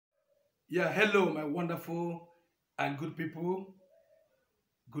Yeah, hello, my wonderful and good people.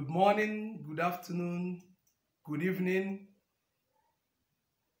 Good morning, good afternoon, good evening.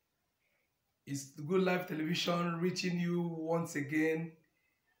 It's the Good Life Television reaching you once again.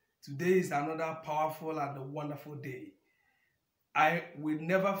 Today is another powerful and a wonderful day. I will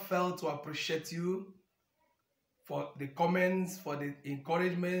never fail to appreciate you for the comments, for the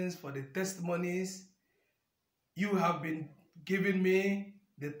encouragements, for the testimonies you have been giving me,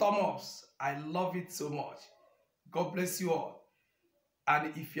 the thumb ups. I love it so much. God bless you all.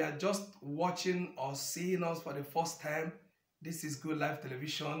 And if you are just watching or seeing us for the first time, this is Good Life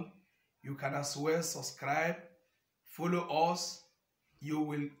Television. You can as well subscribe, follow us. You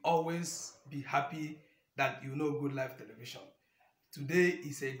will always be happy that you know Good Life Television. Today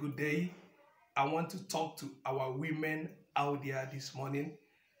is a good day. I want to talk to our women out there this morning.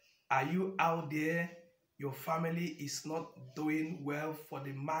 Are you out there? Your family is not doing well. For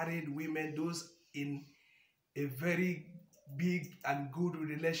the married women, those in a very big and good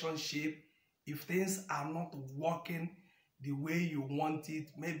relationship, if things are not working the way you want it,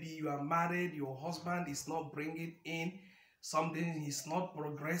 maybe you are married, your husband is not bringing in something, he's not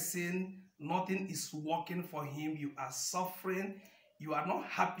progressing, nothing is working for him, you are suffering, you are not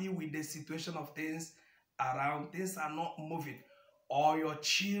happy with the situation of things around, things are not moving, or your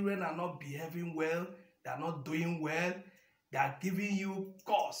children are not behaving well, they are not doing well, they are giving you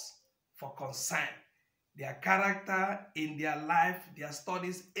cause for concern. Their character, in their life, their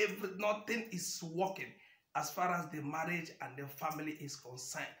studies, nothing is working as far as the marriage and the family is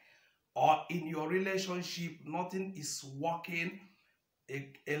concerned. Or in your relationship, nothing is working.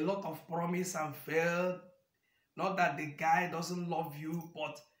 A lot of promise and fail. Not that the guy doesn't love you,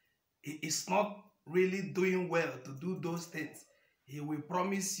 but he is not really doing well to do those things. He will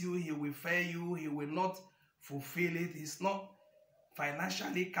promise you, he will fail you, he will not fulfill it. He's not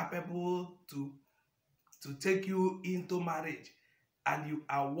financially capable to take you into marriage, and you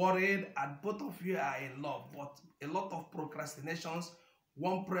are worried and both of you are in love, but a lot of procrastinations,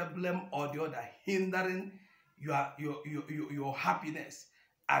 one problem or the other, hindering your happiness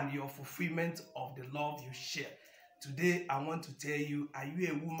and your fulfillment of the love you share. Today I want to tell you, are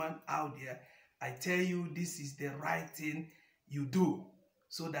you a woman out there? I tell you, this is the right thing you do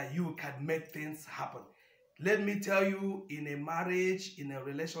so that you can make things happen. Let me tell you, in a marriage, in a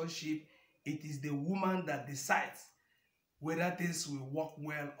relationship, it is the woman that decides whether things will work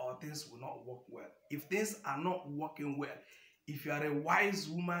well or things will not work well. If things are not working well, if you are a wise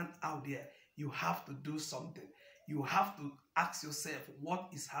woman out there, you have to do something. You have to ask yourself, what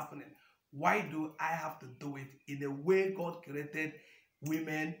is happening? Why do I have to do it? In the way God created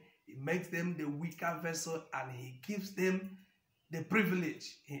women, He makes them the weaker vessel and He gives them the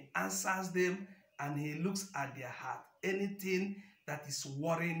privilege. He answers them and He looks at their heart. Anything that is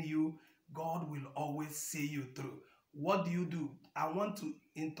worrying you, God will always see you through. What do? I want to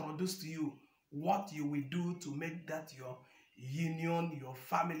introduce to you what you will do to make that your union, your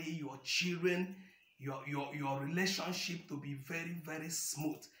family, your children, your relationship to be very, very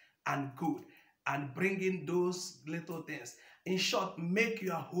smooth and good, and bring in those little things. In short, make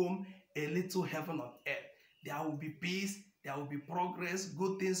your home a little heaven on earth. There will be peace, there will be progress,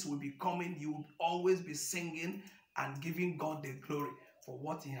 good things will be coming. You will always be singing and giving God the glory for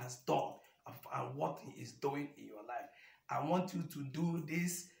what He has done and what He is doing in your life. I want you to do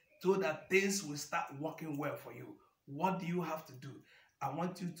this so that things will start working well for you. What do you have to do? I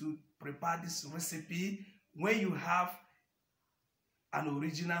want you to prepare this recipe. When you have an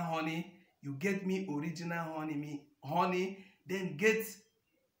original honey, you get me original honey, then get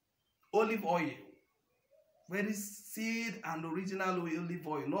olive oil, very seed and original olive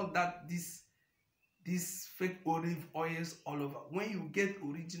oil, not that this fake olive oils all over. When you get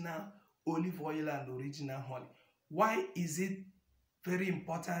original olive oil and original honey, why is it very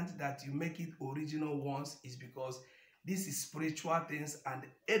important that you make it original ones? Is because this is spiritual things, and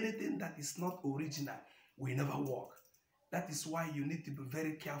anything that is not original will never work. That is why you need to be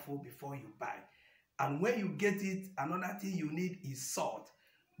very careful before you buy. And when you get it, another thing you need is salt.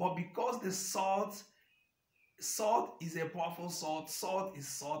 But because the salt is a powerful salt. Salt is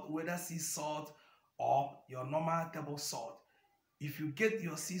salt, whether sea salt or your normal table salt. If you get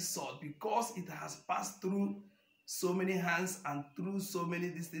your sea salt, because it has passed through so many hands and through so many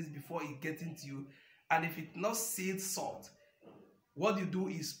distances before it gets into you, and if it's not sea salt, what you do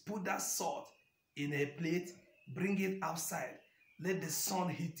is put that salt in a plate, bring it outside, let the sun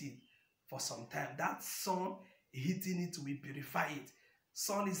heat it for some time. That sun heating it will purify it.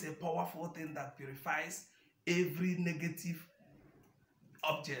 Sun is a powerful thing that purifies every negative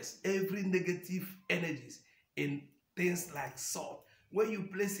objects, every negative energies in things like salt. When you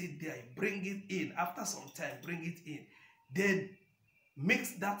place it there, bring it in. After some time, bring it in. Then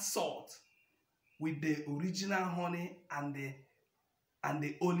mix that salt with the original honey and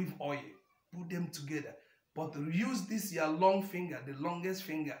the olive oil. Put them together. But use this your long finger, the longest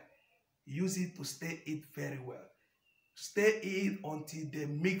finger. Use it to stir it very well. Stir it until they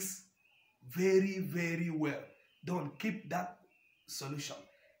mix very, very well. Don't keep that solution.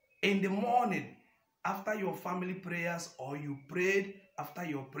 In the morning, after your family prayers, or you prayed after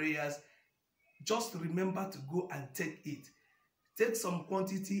your prayers, just remember to go and take it. Take some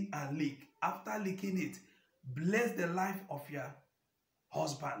quantity and lick. After licking it, bless the life of your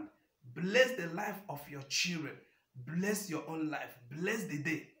husband. Bless the life of your children. Bless your own life. Bless the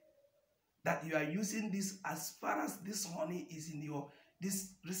day that you are using this. As far as this honey is in your,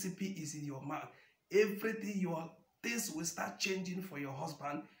 this recipe is in your mouth, everything, your things will start changing for your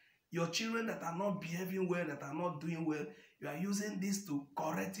husband. Your children that are not behaving well, that are not doing well, you are using this to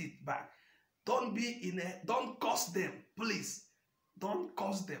correct it back. Don't curse them, please. Don't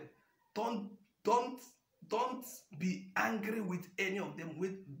curse them. Don't be angry with any of them,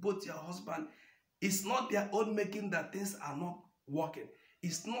 with both your husband. It's not their own making that things are not working.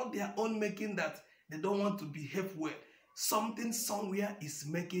 It's not their own making that they don't want to behave well. Something somewhere is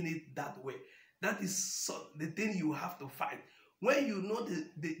making it that way. That is the thing you have to fight. When you know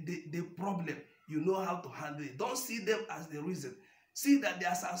the problem, you know how to handle it. Don't see them as the reason. See that there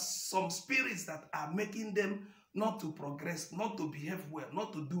are some spirits that are making them not to progress, not to behave well,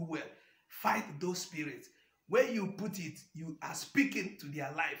 not to do well. Fight those spirits. When you put it, you are speaking to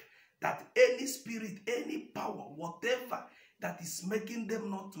their life. That any spirit, any power, whatever that is making them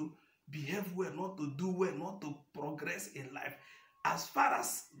not to behave well, not to do well, not to progress in life, as far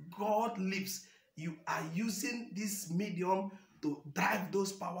as God lives, you are using this medium to drive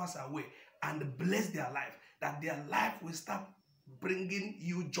those powers away and bless their life. That their life will start bringing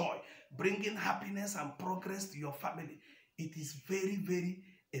you joy, bringing happiness and progress to your family. It is very, very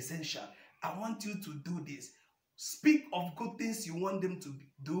essential. I want you to do this. Speak of good things you want them to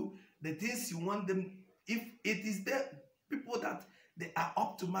do, the things you want them. If it is the people that they are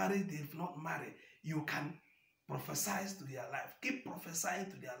up to marry, they've not married, you can prophesy to their life. Keep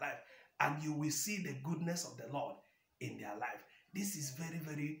prophesying to their life, and you will see the goodness of the Lord in their life. This is very,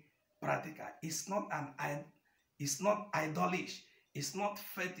 very practical. It's not idolish. It's not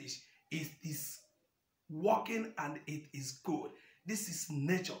fetish. It is working and it is good. This is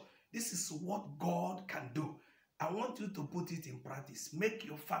nature. This is what God can do. I want you to put it in practice. Make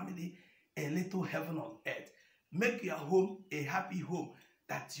your family a little heaven on earth. Make your home a happy home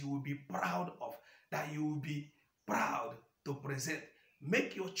that you will be proud of, that you will be proud to present.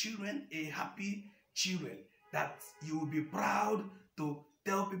 Make your children a happy children that you will be proud to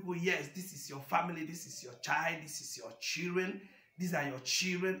tell people, yes, this is your family, this is your child, this is your children, these are your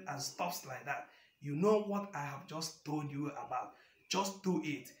children, and stuff like that. You know what I have just told you about. Just do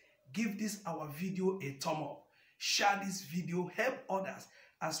it. Give this our video a thumb up. Share this video. Help others.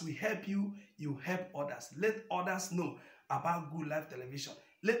 As we help you, you help others. Let others know about Good Life Television.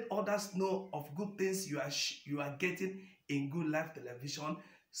 Let others know of good things you are getting in Good Life Television.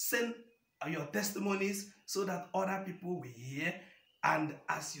 Send your testimonies so that other people will hear. And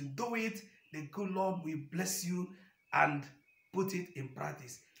as you do it, the good Lord will bless you and put it in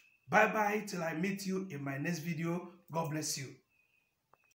practice. Bye-bye till I meet you in my next video. God bless you.